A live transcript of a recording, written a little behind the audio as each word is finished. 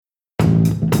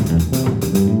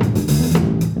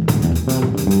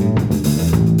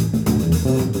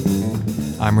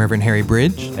I'm Reverend Harry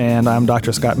Bridge. And I'm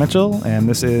Dr. Scott Mitchell, and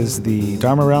this is the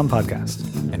Dharma Realm Podcast.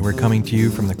 And we're coming to you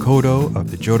from the Kodo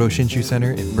of the Jodo Shinshu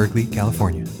Center in Berkeley,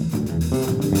 California.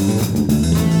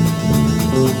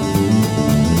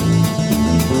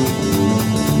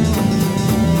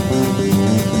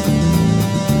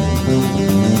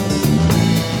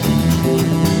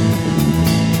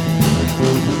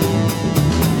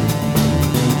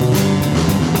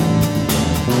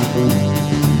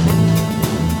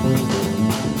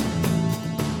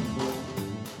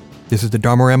 This is the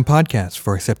Dharma Realm Podcast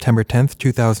for September 10th,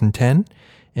 2010,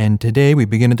 and today we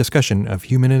begin a discussion of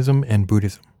humanism and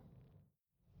Buddhism.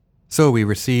 So we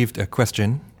received a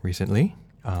question recently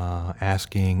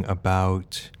asking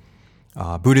about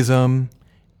Buddhism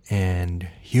and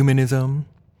humanism,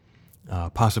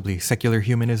 possibly secular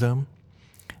humanism.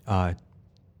 To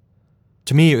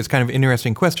me, it was kind of an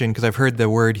interesting question because I've heard the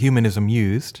word humanism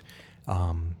used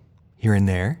here and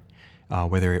there.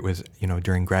 Whether it was,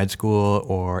 during grad school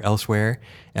or elsewhere.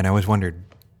 And I always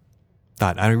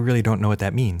thought, I really don't know what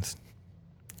that means.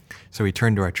 So we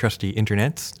turned to our trusty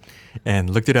internets and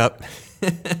looked it up.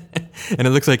 And it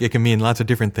looks like it can mean lots of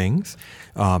different things.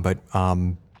 But I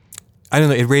don't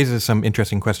know, it raises some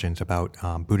interesting questions about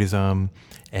Buddhism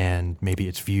and maybe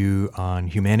its view on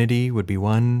humanity would be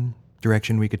one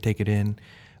direction we could take it in.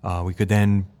 We could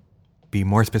then be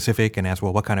more specific and ask,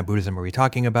 well, what kind of Buddhism are we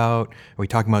talking about? Are we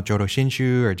talking about Jodo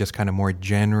Shinshu or just kind of more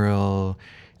general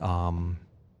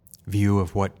view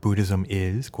of what Buddhism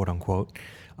is, quote unquote?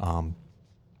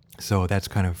 So that's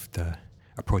kind of the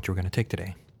approach we're going to take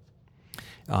today.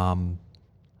 It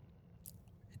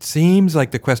seems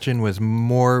like the question was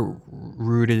more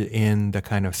rooted in the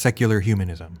kind of secular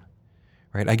humanism,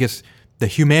 right? I guess the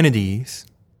humanities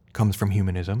comes from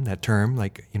humanism, that term.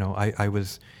 I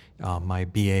was... my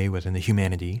BA was in the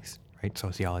humanities, right?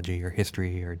 Sociology or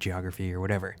history or geography or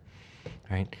whatever,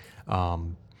 right?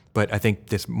 But I think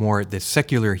this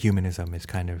secular humanism is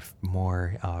kind of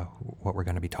more what we're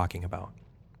going to be talking about,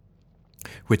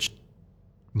 which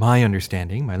my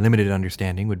limited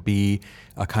understanding would be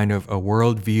a kind of a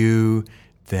worldview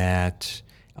that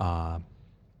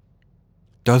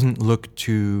doesn't look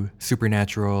to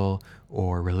supernatural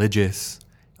or religious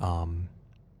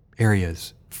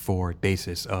areas for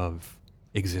basis of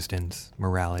existence,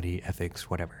 morality, ethics,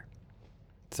 whatever.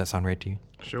 Does that sound right to you?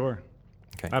 Sure.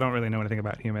 Okay. I don't really know anything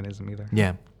about humanism either.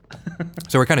 Yeah.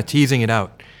 So we're kind of teasing it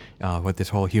out, what this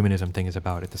whole humanism thing is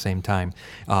about at the same time.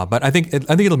 But I think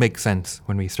it'll make sense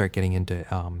when we start getting into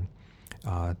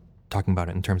talking about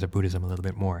it in terms of Buddhism a little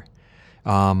bit more.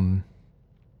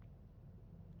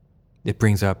 It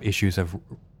brings up issues of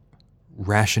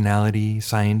rationality,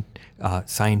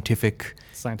 scientific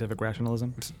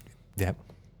rationalism. Yep,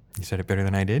 you said it better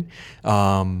than I did.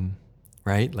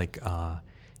 Right?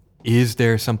 Is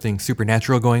there something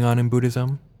supernatural going on in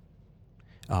Buddhism,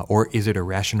 or is it a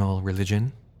rational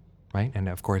religion? Right? And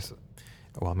of course,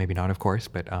 well, maybe not, of course,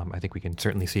 but I think we can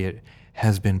certainly see it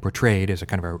has been portrayed as a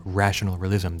kind of a rational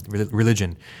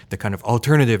religion, the kind of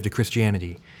alternative to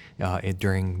Christianity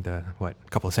during the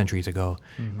couple of centuries ago,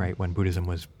 right, when Buddhism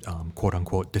was quote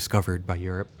unquote discovered by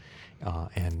Europe,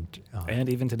 and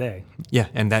even today. Yeah,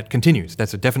 and that continues.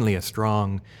 That's definitely a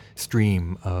strong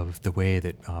stream of the way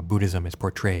that Buddhism is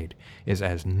portrayed, is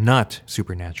as not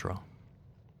supernatural,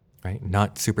 right,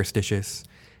 not superstitious,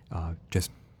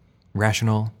 just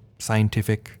rational,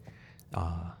 scientific.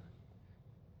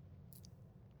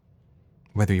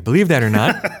 Whether you believe that or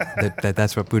not,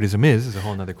 that's what Buddhism is a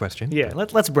whole other question. Yeah,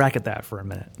 let's bracket that for a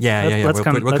minute. Yeah. Let's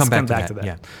come back to that.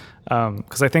 Yeah.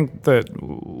 Because I think that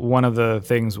one of the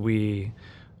things we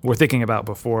were thinking about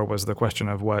before was the question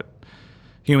of what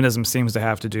humanism seems to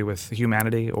have to do with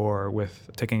humanity or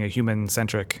with taking a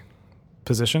human-centric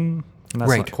position. And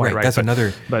that's not quite right. That's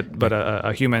another. But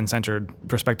a human-centered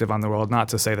perspective on the world. Not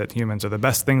to say that humans are the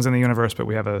best things in the universe, but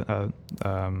we have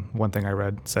one thing I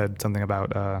read said something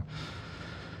about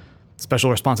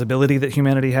special responsibility that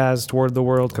humanity has toward the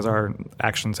world because our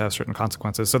actions have certain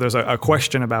consequences. So there's a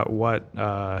question about what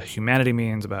humanity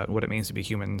means, about what it means to be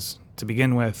humans to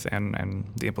begin with, and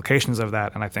the implications of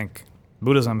that. And I think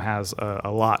Buddhism has a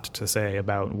lot to say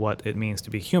about what it means to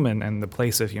be human and the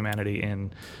place of humanity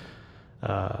in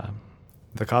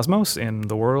the cosmos, in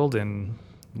the world, in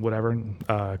whatever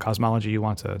cosmology you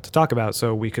want to talk about.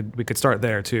 So we could start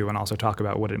there too, and also talk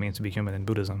about what it means to be human in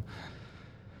Buddhism,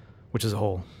 which is a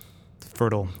whole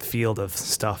fertile field of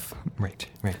stuff. Right.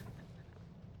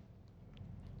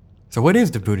 So what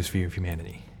is the Buddhist view of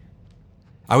humanity?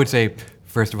 I would say,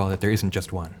 first of all, that there isn't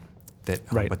just one,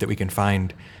 but that we can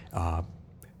find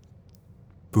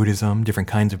Buddhism, different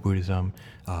kinds of Buddhism,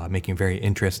 making very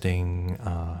interesting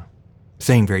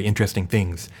saying very interesting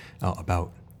things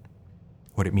about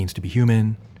what it means to be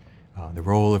human, the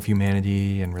role of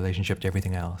humanity in relationship to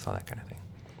everything else, all that kind of thing.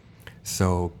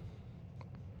 So,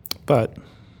 but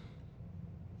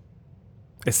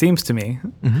it seems to me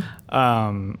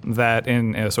that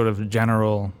in a sort of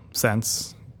general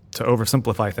sense, to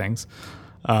oversimplify things,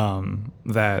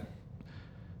 that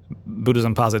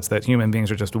Buddhism posits that human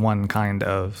beings are just one kind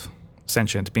of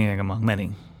sentient being among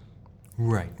many.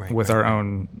 Right. With our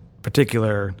own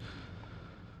particular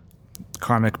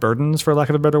karmic burdens, for lack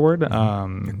of a better word,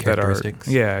 that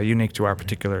are unique to our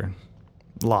particular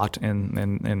lot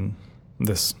in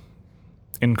this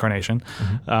incarnation.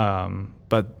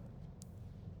 But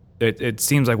it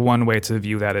seems like one way to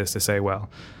view that is to say, well,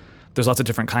 there's lots of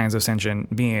different kinds of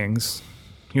sentient beings.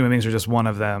 Human beings are just one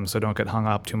of them, so don't get hung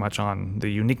up too much on the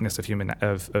uniqueness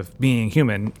of being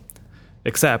human,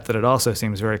 except that it also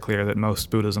seems very clear that most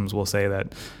Buddhisms will say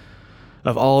that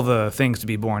of all the things to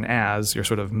be born as, your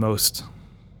sort of most,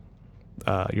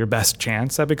 your best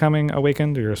chance at becoming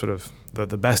awakened, or your sort of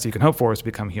the best you can hope for is to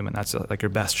become human. That's like your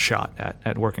best shot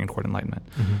at working toward enlightenment.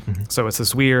 So it's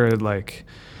this weird, like,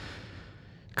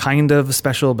 kind of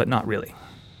special, but not really.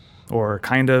 Or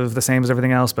kind of the same as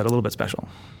everything else, but a little bit special.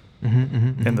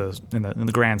 In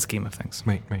the grand scheme of things.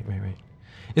 Right.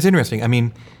 It's interesting. I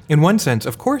mean, in one sense,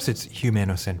 of course, it's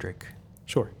humanocentric.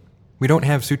 Sure. We don't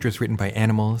have sutras written by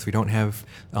animals. We don't have,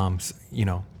 don't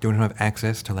have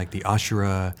access to like the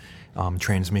ashura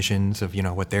transmissions of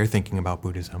what they're thinking about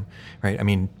Buddhism, right? I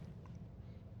mean,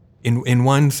 in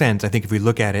one sense, I think if we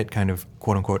look at it kind of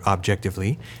quote unquote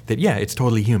objectively, that it's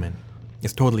totally human.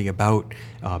 It's totally about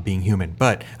being human.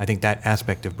 But I think that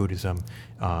aspect of Buddhism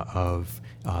of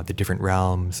the different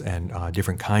realms and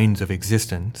different kinds of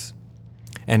existence.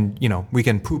 And, we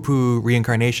can poo-poo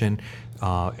reincarnation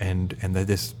and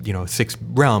this 6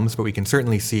 realms, but we can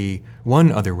certainly see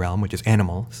one other realm, which is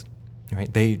animals,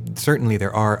 right?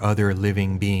 There are other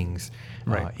living beings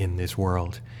in this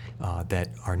world that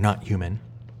are not human.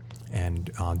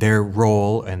 And their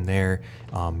role and their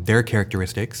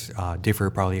characteristics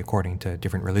differ probably according to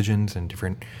different religions and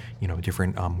different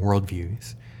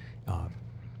worldviews.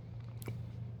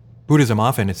 Buddhism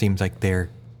often, it seems like they're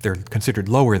considered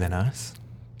lower than us,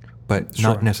 but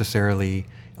not necessarily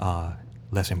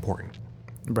less important.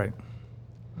 Right.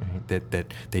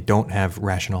 That they don't have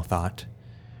rational thought.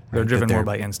 They're driven more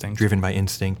by instinct. Driven by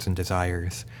instincts and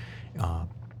desires.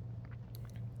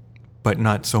 But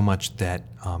not so much that,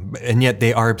 and yet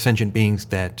they are sentient beings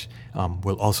that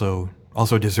will also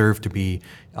deserve to be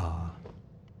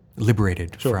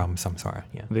liberated from samsara.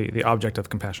 Yeah. The object of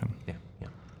compassion. Yeah.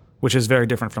 Which is very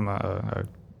different from a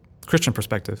Christian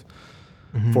perspective,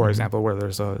 for example, where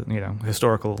there's a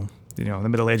historical, in the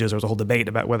Middle Ages there was a whole debate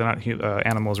about whether or not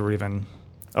animals were even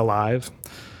alive,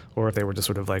 or if they were just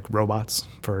sort of like robots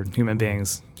for human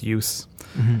beings' use.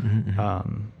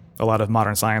 A lot of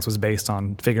modern science was based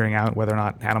on figuring out whether or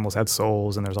not animals had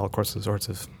souls, and there's all sorts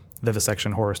of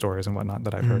vivisection horror stories and whatnot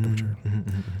that I've heard, which are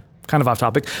kind of off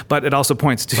topic. But it also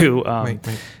points to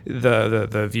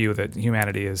the view that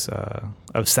humanity is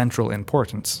of central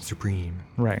importance, supreme.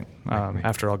 Right.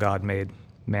 After all, God made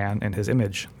man in His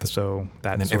image, so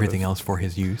that and then everything else for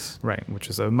His use. Right, which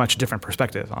is a much different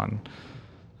perspective on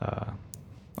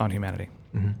humanity,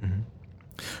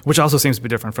 which also seems to be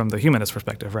different from the humanist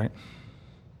perspective, right?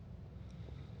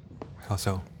 How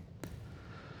so?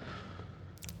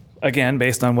 Again,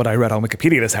 based on what I read on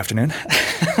Wikipedia this afternoon.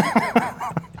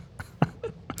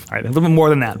 All right, a little bit more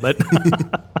than that, but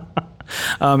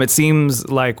it seems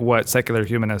like what secular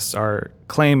humanists are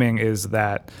claiming is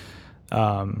that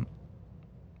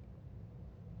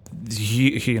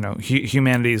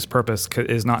humanity's purpose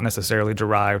is not necessarily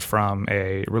derived from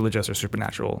a religious or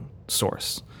supernatural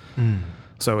source.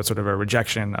 So it's sort of a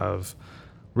rejection of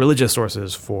religious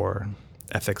sources for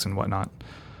ethics and whatnot.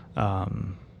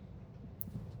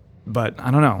 But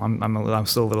I don't know. I'm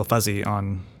still a little fuzzy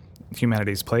on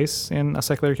humanity's place in a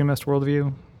secular humanist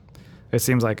worldview. It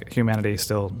seems like humanity is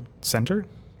still centered.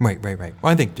 Right. Well,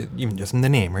 I think even just in the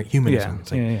name, right? Humanism. Yeah.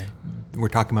 It's like we're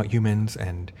talking about humans,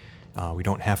 and we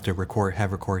don't have to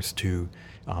have recourse to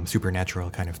supernatural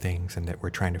kind of things, and that we're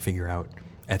trying to figure out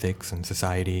ethics and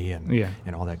society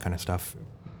and all that kind of stuff,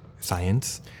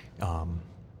 science,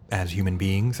 as human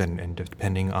beings, and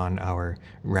depending on our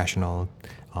rational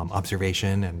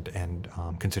observation and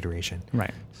consideration.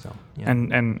 Right. So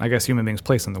and I guess human beings'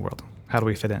 place in the world. How do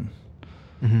we fit in?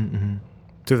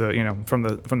 To the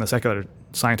from the secular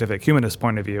scientific humanist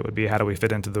point of view, it would be how do we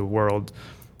fit into the world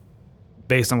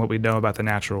based on what we know about the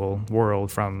natural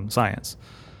world from science,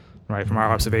 right? From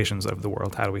our observations of the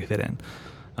world, how do we fit in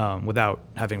without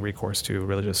having recourse to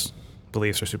religious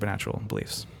beliefs or supernatural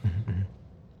beliefs.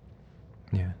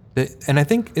 Yeah. And I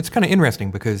think it's kind of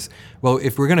interesting because, well,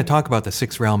 if we're going to talk about the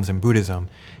six realms in Buddhism,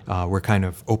 we're kind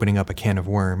of opening up a can of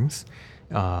worms,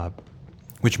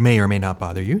 which may or may not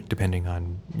bother you, depending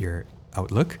on your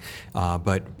outlook.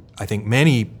 But I think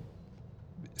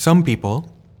some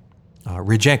people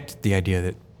reject the idea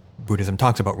that Buddhism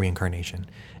talks about reincarnation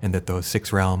and that those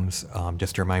six realms,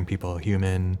 just to remind people,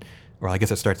 human, or I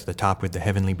guess it starts at the top with the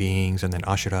heavenly beings, and then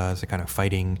asuras, the kind of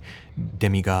fighting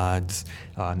demigods,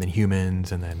 and then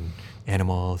humans, and then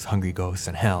animals, hungry ghosts,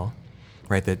 and hell,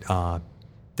 right? That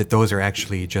those are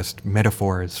actually just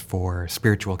metaphors for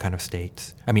spiritual kind of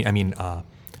states.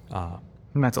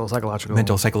 Mental, psychological.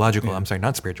 Yeah. I'm sorry,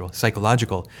 not spiritual,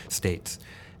 psychological states.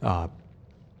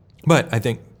 But I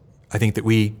think that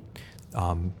we,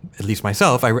 at least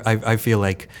myself, I feel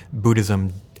like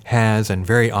Buddhism has and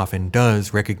very often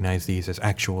does recognize these as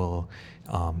actual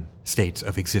states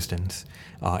of existence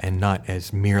and not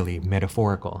as merely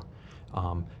metaphorical.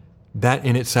 That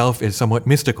in itself is somewhat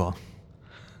mystical.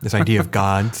 This idea of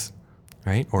gods,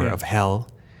 right, or of hell,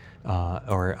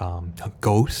 or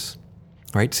ghosts,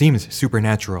 right, seems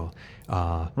supernatural,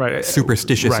 right,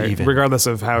 superstitious right. even. Regardless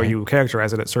of how you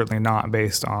characterize it, it's certainly not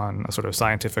based on a sort of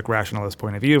scientific rationalist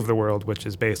point of view of the world, which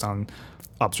is based on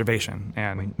observation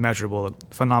and measurable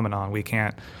phenomenon. We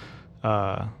can't,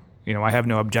 I have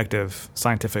no objective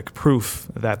scientific proof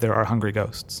that there are hungry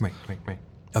ghosts. Right.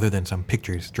 Other than some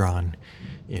pictures drawn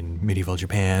in medieval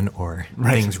Japan or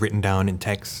things written down in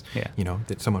texts,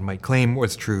 that someone might claim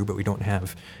was true, but we don't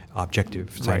have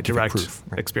objective scientific direct proof.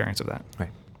 Experience of that.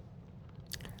 Right.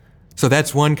 So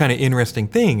that's one kind of interesting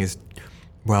thing is,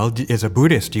 well, as a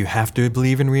Buddhist, do you have to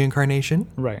believe in reincarnation?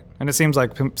 Right. And it seems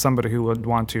like somebody who would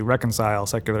want to reconcile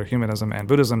secular humanism and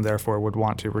Buddhism, therefore, would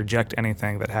want to reject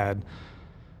anything that had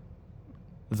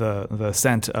the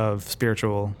scent of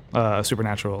spiritual,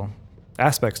 supernatural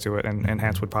aspects to it, and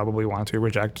hence would probably want to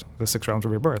reject the six realms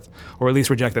of rebirth, or at least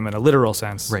reject them in a literal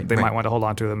sense. They might want to hold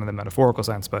on to them in the metaphorical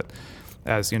sense, but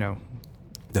as,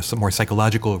 the some more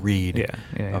psychological read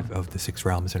Yeah. Of the six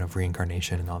realms and of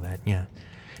reincarnation and all that, yeah.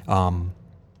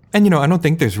 And, I don't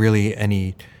think there's really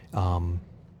any,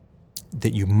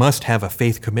 that you must have a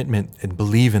faith commitment and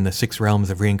believe in the six realms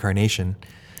of reincarnation.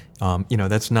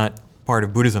 That's not part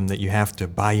of Buddhism, that you have to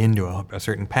buy into a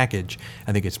certain package.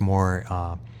 I think it's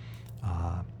more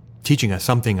teaching us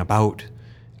something about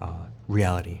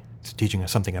reality. It's teaching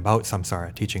us something about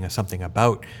samsara, teaching us something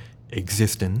about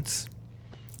existence.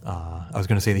 I was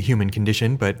going to say the human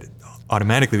condition, but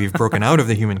automatically we've broken out of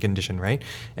the human condition, right?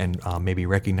 And maybe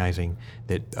recognizing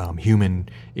that human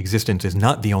existence is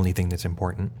not the only thing that's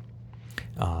important.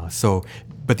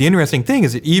 But the interesting thing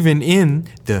is that even in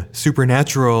the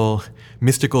supernatural,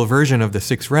 mystical version of the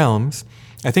six realms,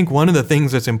 I think one of the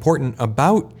things that's important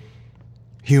about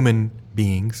human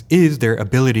beings is their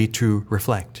ability to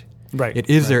reflect. Right. It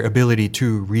is their ability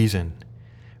to reason.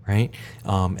 Right,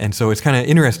 and so it's kind of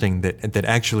interesting that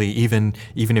actually even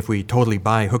if we totally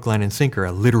buy hook, line, and sinker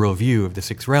a literal view of the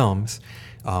six realms,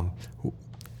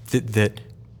 that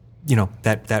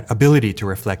ability to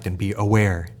reflect and be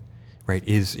aware, right,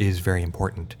 is very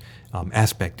important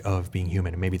aspect of being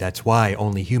human, and maybe that's why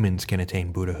only humans can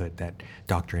attain Buddhahood. That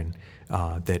doctrine,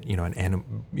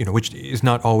 which is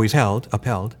not always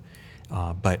upheld,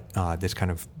 but this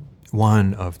kind of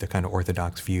one of the kind of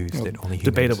orthodox views that only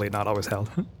humans... Debatably not always held.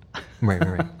 Right.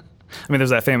 I mean,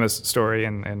 there's that famous story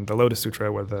in the Lotus Sutra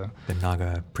where the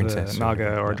Naga princess,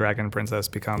 dragon princess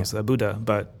becomes a Buddha,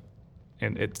 but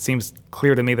it seems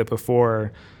clear to me that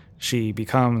before she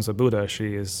becomes a Buddha,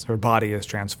 her body is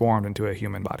transformed into a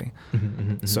human body.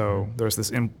 So there's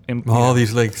this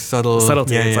these like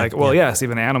subtlety. Yes,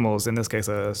 even animals, in this case,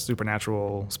 a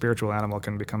supernatural, spiritual animal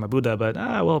can become a Buddha, but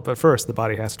first the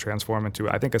body has to transform into,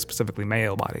 I think, a specifically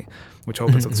male body, which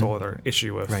opens up this whole other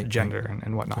issue of gender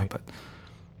and whatnot. Right. But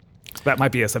that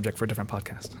might be a subject for a different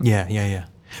podcast. Yeah.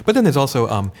 But then there's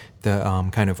also the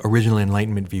kind of original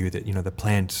Enlightenment view that the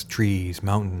plants, trees,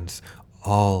 mountains,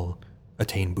 all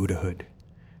attain Buddhahood,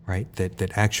 right?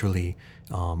 That actually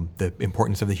the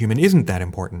importance of the human isn't that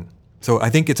important. So I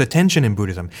think it's a tension in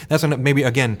Buddhism. That's maybe,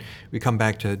 again, we come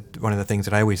back to one of the things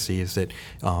that I always see is that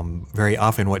very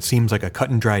often what seems like a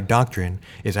cut and dried doctrine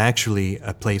is actually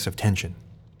a place of tension,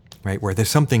 right? Where there's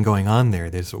something going on there.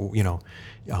 There's,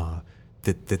 that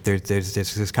there's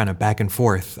this kind of back and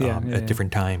forth at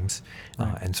different times.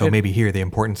 And so maybe here the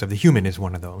importance of the human is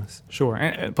one of those. Sure.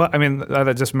 But I mean,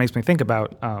 that just makes me think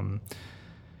about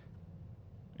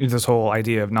this whole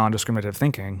idea of non-discriminative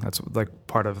thinking. That's like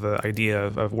part of the idea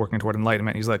of working toward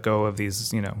enlightenment. You let go of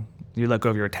these, you let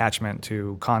go of your attachment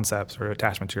to concepts or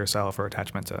attachment to yourself or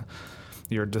attachment to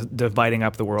you're dividing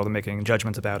up the world and making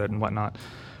judgments about it and whatnot.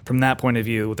 From that point of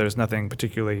view, there's nothing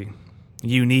particularly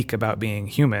unique about being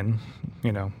human.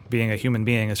 Being a human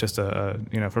being is just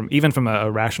from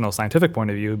a rational scientific point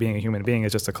of view, being a human being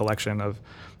is just a collection of,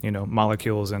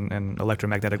 molecules and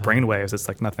electromagnetic brain waves. It's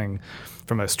like nothing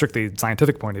from a strictly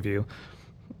scientific point of view.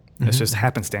 It's just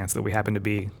happenstance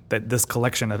that this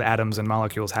collection of atoms and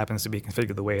molecules happens to be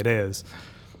configured the way it is.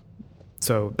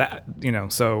 So that,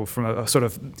 so from a sort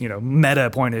of, meta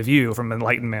point of view, from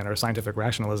enlightenment or scientific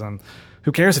rationalism,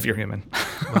 who cares if you're human?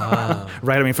 Wow.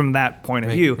 Right? I mean, from that point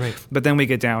of view. Right. But then we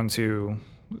get down to,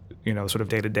 sort of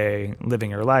day-to-day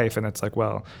living your life, and it's like,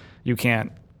 well, you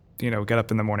can't, get up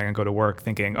in the morning and go to work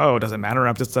thinking, oh, it doesn't matter,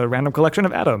 I'm just a random collection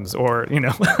of atoms, or,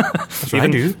 That's what I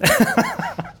do.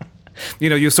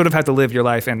 You sort of have to live your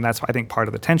life, and that's, I think, part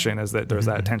of the tension is that there's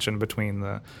that tension between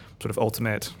the sort of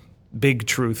ultimate big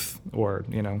truth or,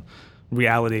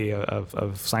 reality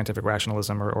of scientific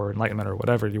rationalism or enlightenment or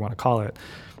whatever you want to call it,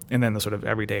 and then the sort of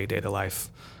everyday day-to-day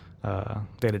life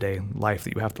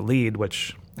that you have to lead,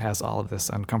 which has all of this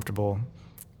uncomfortable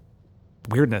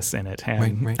weirdness in it,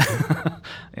 and right.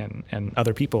 and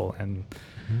other people and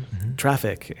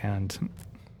traffic and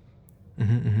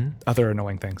other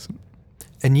annoying things.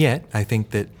 And yet, I think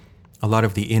that a lot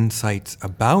of the insights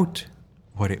about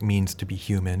what it means to be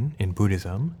human in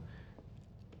Buddhism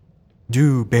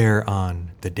do bear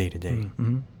on the day-to-day,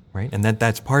 right? And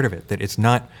that's part of it, that it's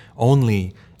not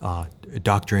only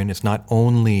doctrine, it's not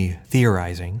only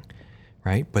theorizing,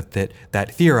 right? But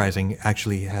that theorizing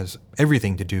actually has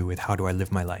everything to do with how do I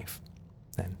live my life.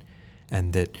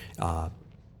 And that I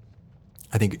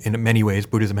think in many ways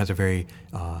Buddhism has a very,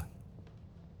 I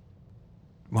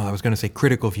was going to say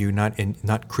critical view,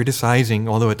 not criticizing,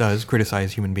 although it does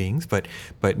criticize human beings, but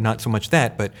not so much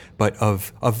that, but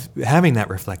of having that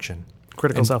reflection.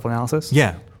 Critical self-analysis?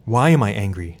 Yeah. Why am I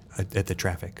angry at the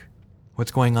traffic?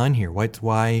 What's going on here?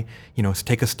 Why,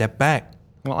 take a step back.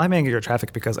 Well, I'm angry at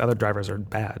traffic because other drivers are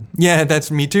bad. Yeah, that's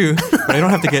me too. But I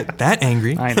don't have to get that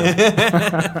angry.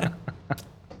 I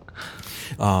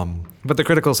know. But the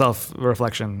critical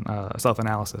self-reflection,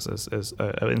 self-analysis is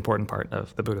an important part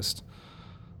of the Buddhist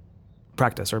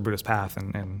practice or Buddhist path,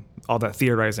 and all that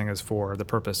theorizing is for the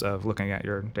purpose of looking at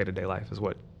your day-to-day life, is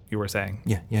what you were saying.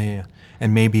 Yeah.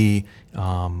 And maybe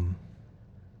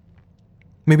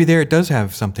there it does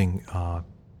have something, I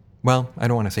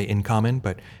don't want to say in common,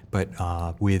 but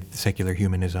with secular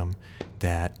humanism,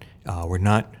 that we're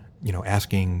not,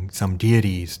 asking some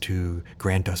deities to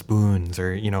grant us boons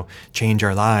or, change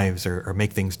our lives or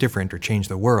make things different or change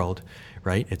the world,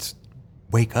 right? It's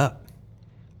wake up.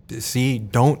 See,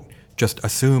 don't just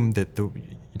assume that you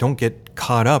don't get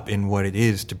caught up in what it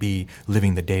is to be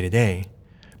living the day-to-day,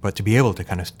 but to be able to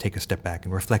kind of take a step back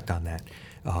and reflect on that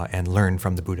and learn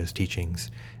from the Buddha's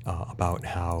teachings about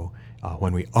how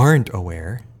when we aren't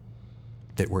aware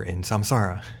that we're in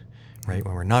samsara, right?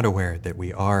 When we're not aware that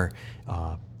we are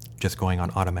just going on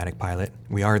automatic pilot,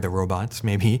 we are the robots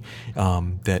maybe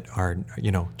that are,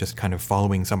 just kind of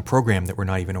following some program that we're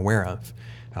not even aware of,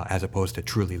 as opposed to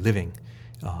truly living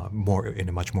more in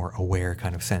a much more aware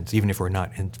kind of sense, even if we're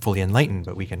not fully enlightened,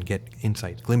 but we can get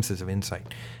insight, glimpses of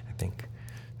insight, I think.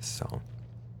 So.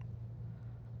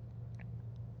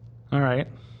 All right.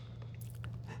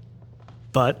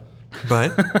 But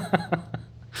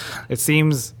it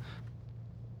seems,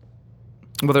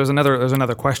 well, there's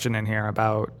another question in here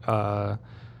about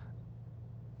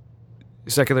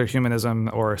secular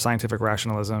humanism or scientific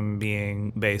rationalism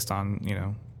being based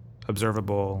on,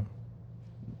 observable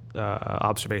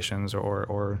observations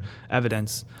or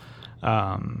evidence.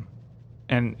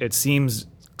 And it seems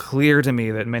clear to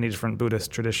me that many different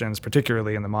Buddhist traditions,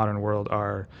 particularly in the modern world,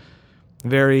 are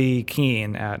very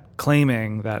keen at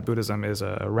claiming that Buddhism is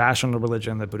a rational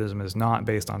religion, that Buddhism is not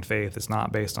based on faith, it's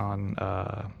not based on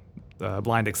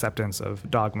blind acceptance of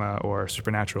dogma or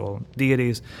supernatural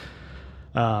deities.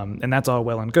 And that's all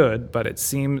well and good, but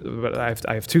I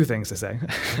have two things to say.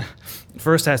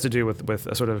 First has to do with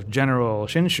a sort of general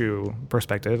Shinshu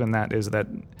perspective, and that is that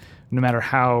no matter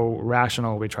how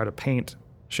rational we try to paint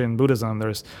Shin Buddhism,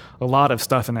 there's a lot of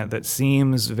stuff in it that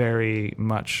seems very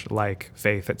much like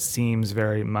faith. It seems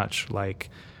very much like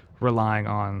relying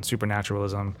on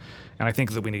supernaturalism, and I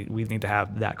think that we need to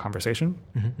have that conversation.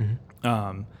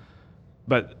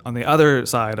 But on the other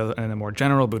side, in a more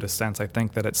general Buddhist sense, I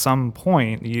think that at some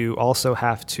point you also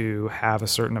have to have a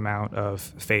certain amount of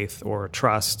faith or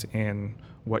trust in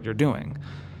what you're doing.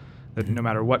 That no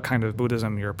matter what kind of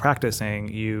Buddhism you're practicing,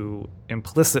 you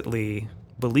implicitly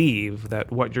believe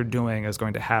that what you're doing is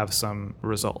going to have some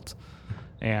result.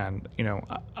 And,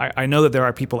 I know that there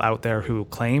are people out there who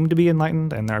claim to be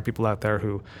enlightened, and there are people out there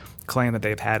who claim that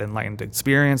they've had enlightened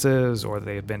experiences or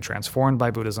they've been transformed by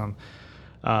Buddhism.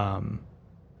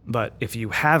 But if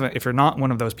you're not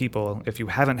one of those people, if you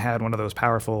haven't had one of those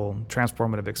powerful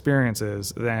transformative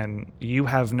experiences, then you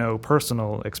have no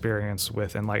personal experience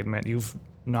with enlightenment. You've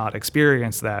not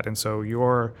experienced that. And so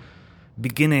your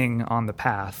beginning on the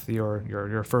path,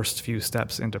 your first few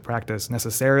steps into practice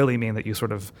necessarily mean that you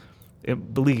sort of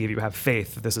believe, you have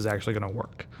faith that this is actually going to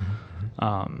work.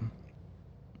 Mm-hmm.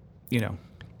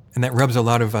 And that rubs a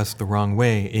lot of us the wrong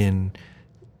way in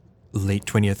late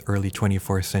 20th, early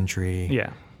 24th century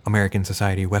American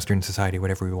society, Western society,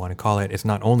 whatever we want to call it. It's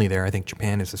not only there. I think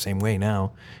Japan is the same way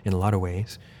now in a lot of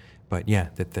ways. But yeah,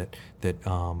 that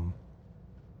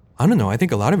I don't know. I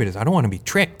think a lot of it is I don't want to be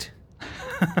tricked.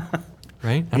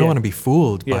 Right? I don't want to be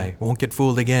fooled by, won't get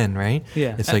fooled again, right?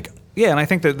 Yeah. It's like... Yeah, and I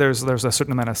think that there's a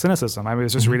certain amount of cynicism. I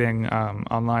was just reading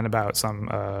online about some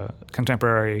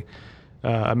contemporary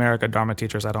America Dharma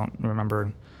teachers. I don't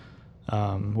remember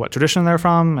what tradition they're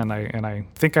from, and I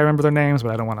think I remember their names,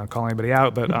 but I don't want to call anybody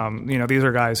out. But these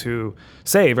are guys who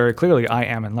say very clearly, "I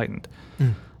am enlightened."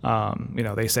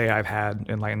 They say I've had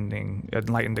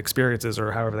enlightened experiences,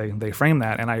 or however they frame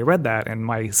that. And I read that, and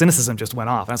my cynicism just went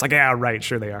off. And I was like, yeah, right,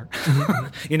 sure they are.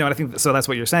 And I think so. That's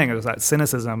what you're saying, is that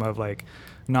cynicism of like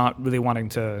not really wanting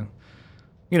to.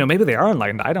 Maybe they are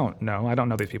enlightened. I don't know. I don't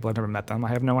know these people. I've never met them. I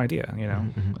have no idea.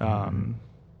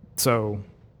 So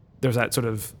there's that sort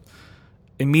of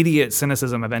immediate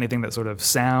cynicism of anything that sort of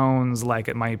sounds like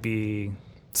it might be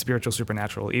spiritual,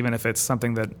 supernatural, even if it's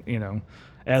something that,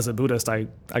 as a Buddhist, I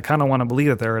kind of want to believe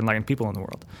that there are enlightened people in the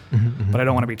world. But I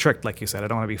don't want to be tricked, like you said. I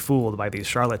don't want to be fooled by these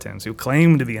charlatans who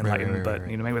claim to be enlightened, but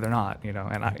maybe they're not,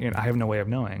 and I have no way of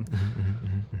knowing.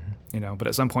 But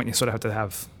at some point you sort of have to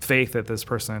have faith that this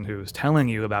person who's telling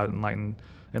you about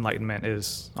enlightenment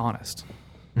is honest.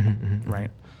 Right?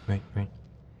 Right.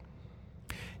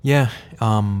 Yeah.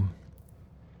 And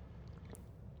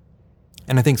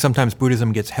I think sometimes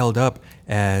Buddhism gets held up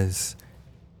as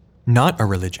not a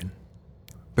religion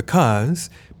because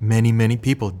many, many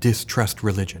people distrust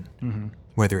religion.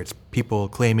 Whether it's people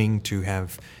claiming to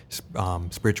have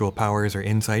spiritual powers or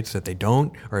insights that they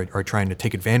don't, or trying to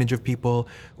take advantage of people,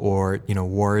 or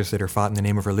wars that are fought in the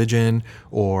name of religion,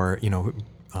 or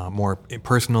more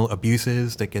personal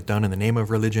abuses that get done in the name of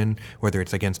religion, whether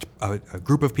it's against a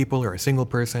group of people or a single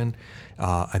person.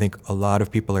 I think a lot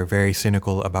of people are very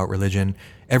cynical about religion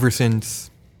ever since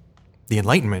the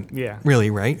Enlightenment, really,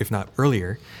 right? If not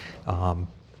earlier.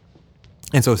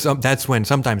 And so that's when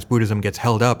sometimes Buddhism gets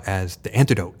held up as the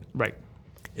antidote. Right.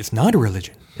 It's not a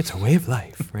religion. It's a way of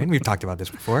life, right? We've talked about this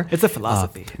before. It's a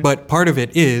philosophy. But part of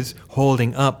it is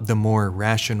holding up the more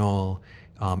rational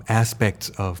aspects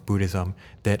of Buddhism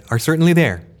that are certainly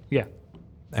there. Yeah.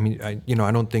 I mean, I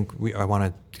don't think I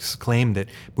want to claim that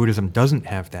Buddhism doesn't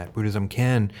have that. Buddhism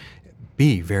can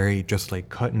be very just like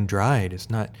cut and dried. It's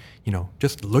not,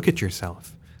 just look at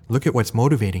yourself. Look at what's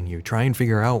motivating you. Try and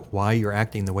figure out why you're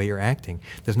acting the way you're acting.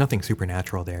 There's nothing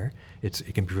supernatural there.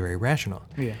 It can be very rational.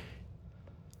 Yeah.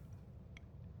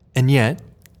 And yet,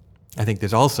 I think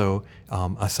there's also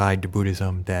a side to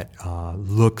Buddhism that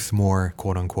looks more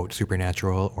quote-unquote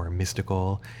supernatural or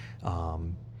mystical.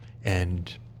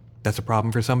 And that's a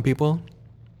problem for some people.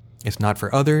 It's not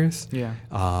for others.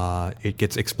 Yeah. It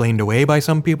gets explained away by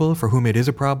some people for whom it is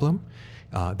a problem.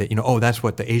 That, that's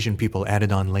what the Asian people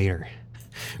added on later.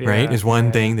 Right? Is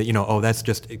one thing that, that's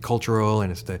just cultural,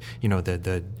 and it's the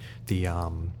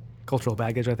cultural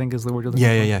baggage, I think, is the word you're looking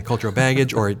for. Yeah. Cultural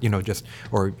baggage, or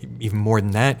or even more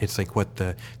than that, it's like what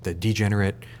the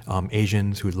degenerate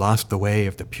Asians who lost the way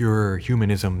of the pure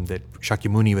humanism that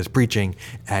Shakyamuni was preaching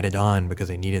added on because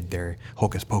they needed their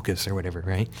hocus pocus or whatever,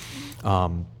 right?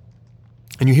 And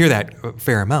you hear that a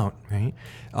fair amount, right?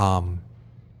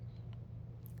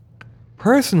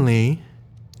 Personally,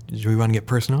 do we want to get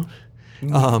personal?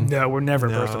 No, we're never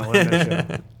personal in this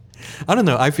show. I don't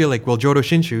know. I feel like, Jodo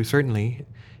Shinshu certainly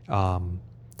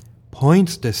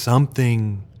points to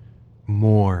something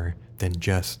more than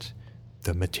just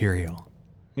the material.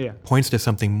 Yeah. Points to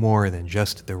something more than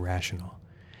just the rational.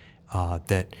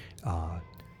 That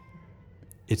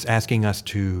it's asking us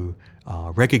to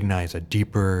recognize a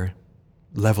deeper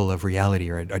level of reality,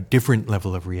 or a different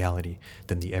level of reality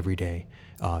than the everyday,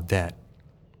 that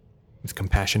is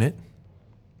compassionate,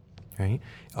 right?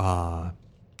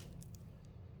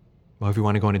 If we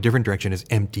want to go in a different direction, is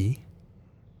empty,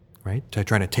 right?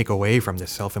 Trying to take away from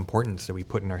this self-importance that we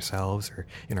put in ourselves or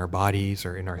in our bodies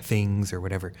or in our things or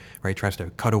whatever, right? Tries to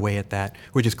cut away at that,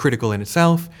 which is critical in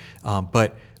itself,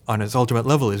 but on its ultimate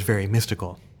level is very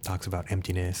mystical, talks about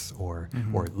emptiness or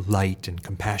light and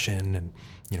compassion and,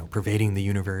 pervading the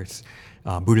universe.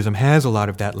 Buddhism has a lot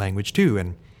of that language too,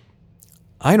 and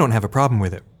I don't have a problem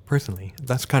with it personally.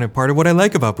 That's kind of part of what I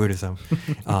like about Buddhism.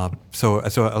 So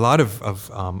a lot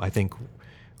of I think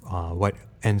what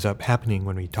ends up happening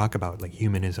when we talk about like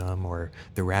humanism or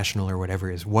the rational or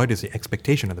whatever is, what is the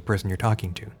expectation of the person you're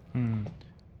talking to?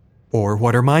 Or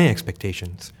what are my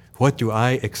expectations? What do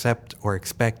I accept or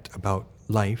expect about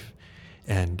life?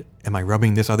 And am I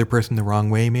rubbing this other person the wrong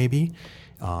way maybe?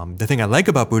 The thing I like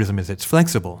about Buddhism is it's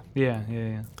flexible.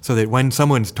 Yeah. So that when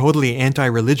someone's totally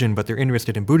anti-religion but they're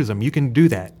interested in Buddhism, you can do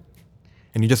that.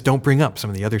 And you just don't bring up some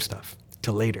of the other stuff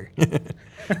till later.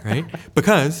 Right?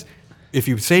 Because if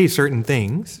you say certain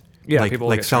things,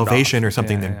 like salvation or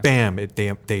something, then bam,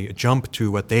 they jump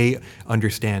to what they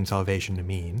understand salvation to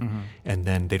mean, and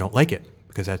then they don't like it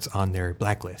because that's on their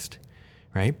blacklist,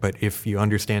 right? But if you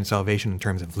understand salvation in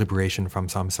terms of liberation from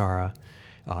samsara,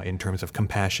 in terms of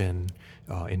compassion,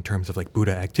 in terms of like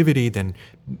Buddha activity, then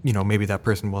maybe that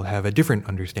person will have a different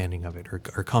understanding of it,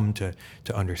 or come to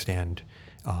understand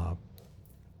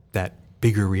that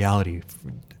bigger reality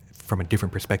from a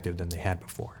different perspective than they had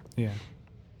before. Yeah.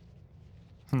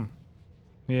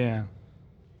 Yeah.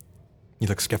 You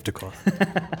look skeptical.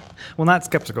 Well, not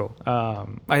skeptical.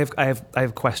 I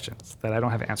have questions that I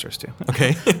don't have answers to.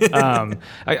 Okay.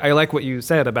 I like what you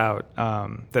said about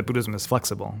that Buddhism is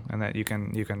flexible and that you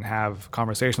can have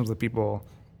conversations with people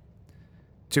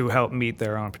to help meet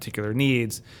their own particular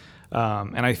needs,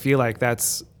 and I feel like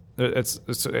that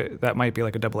might be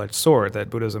like a double-edged sword. That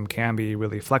Buddhism can be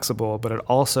really flexible, but it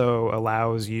also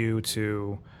allows you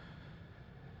to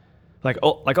like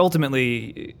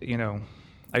ultimately,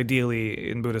 ideally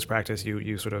in Buddhist practice,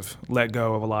 you sort of let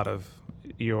go of a lot of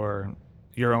your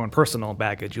own personal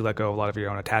baggage. You let go of a lot of your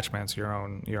own attachments, your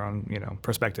own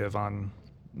perspective on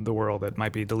the world that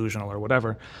might be delusional or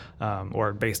whatever,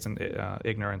 or based in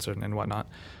ignorance and whatnot,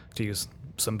 to use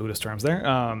some Buddhist terms there.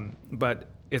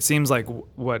 But it seems like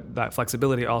what that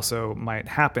flexibility also might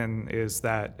happen is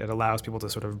that it allows people to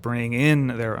sort of bring in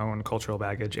their own cultural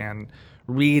baggage and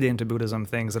read into Buddhism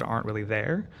things that aren't really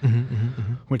there,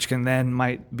 which can then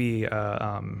might be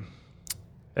a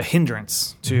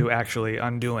hindrance to actually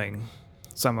undoing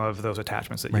some of those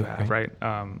attachments that you have, right?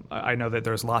 I know that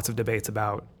there's lots of debates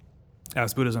about,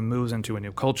 as Buddhism moves into a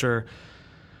new culture,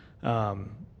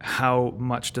 how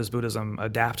much does Buddhism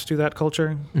adapt to that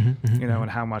culture, and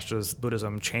how much does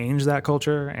Buddhism change that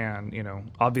culture?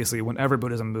 And, obviously whenever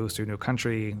Buddhism moves to a new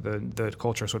country, the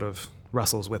culture sort of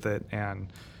wrestles with it,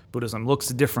 and Buddhism looks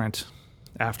different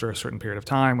after a certain period of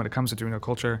time when it comes to a new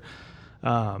culture,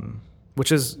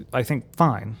 which is, I think,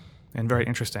 fine and very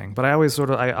interesting. But I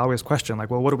always question, like,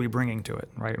 well, what are we bringing to it,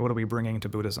 right? What are we bringing to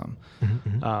Buddhism?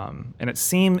 And it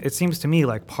seems to me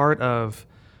like part of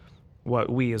what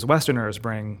we as Westerners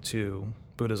bring to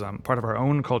Buddhism, part of our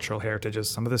own cultural heritage, is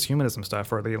some of this humanism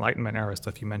stuff or the Enlightenment era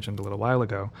stuff you mentioned a little while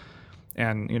ago.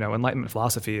 And, Enlightenment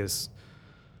philosophy is,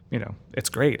 it's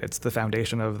great. It's the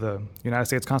foundation of the United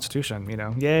States Constitution,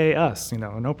 yay us,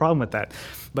 no problem with that.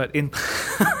 But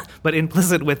but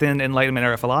implicit within Enlightenment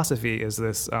era philosophy is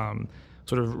this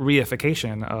sort of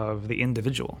reification of the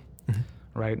individual.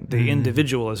 Right? The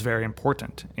individual is very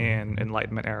important in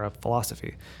Enlightenment era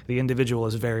philosophy. The individual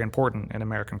is very important in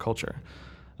American culture.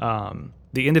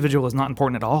 The individual is not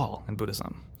important at all in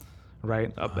Buddhism,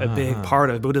 right? A big part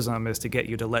of Buddhism is to get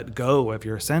you to let go of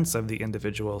your sense of the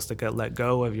individuals, to let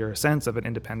go of your sense of an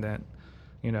independent,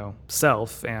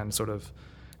 self, and sort of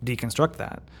deconstruct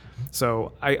that.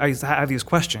 So I have these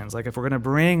questions, like if we're going to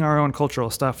bring our own cultural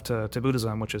stuff to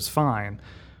Buddhism, which is fine,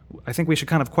 I think we should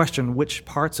kind of question which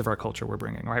parts of our culture we're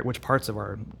bringing, right? Which parts of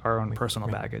our own personal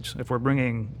baggage. If we're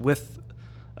bringing with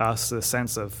us the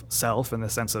sense of self and the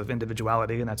sense of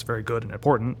individuality, and that's very good and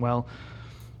important, well,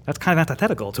 that's kind of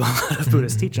antithetical to a lot of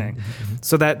Buddhist teaching.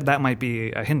 So that might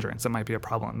be a hindrance. That might be a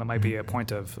problem. That might be a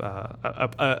point of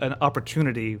an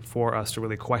opportunity for us to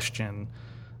really question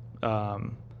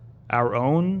our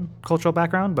own cultural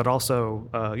background, but also,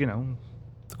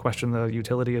 question the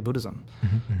utility of Buddhism.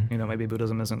 Maybe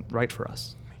Buddhism isn't right for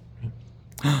us.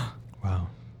 Wow.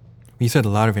 You said a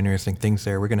lot of interesting things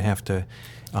there. We're going to have to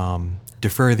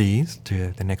defer these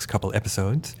to the next couple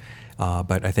episodes.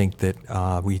 But I think that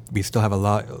we still have a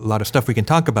lot of stuff we can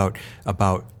talk about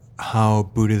how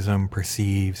Buddhism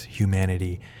perceives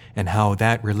humanity and how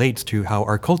that relates to how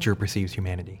our culture perceives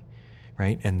humanity.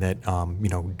 Right, and that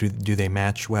do they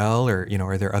match well, or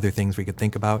are there other things we could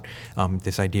think about?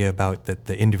 This idea about that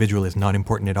the individual is not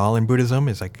important at all in Buddhism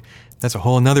is that's a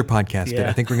whole another podcast that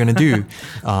I think we're going to do.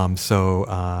 So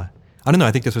I don't know.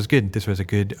 I think this was good. This was a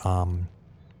good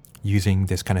using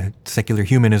this kind of secular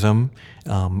humanism,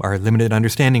 our limited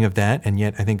understanding of that, and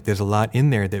yet I think there's a lot in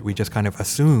there that we just kind of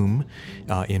assume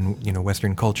in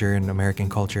Western culture and American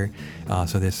culture.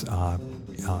 So this, I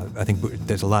think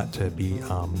there's a lot to be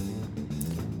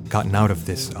gotten out of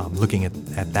this, looking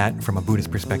at that from a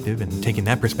Buddhist perspective and taking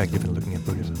that perspective and looking at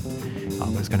Buddhism.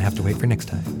 But it's going to have to wait for next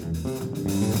time.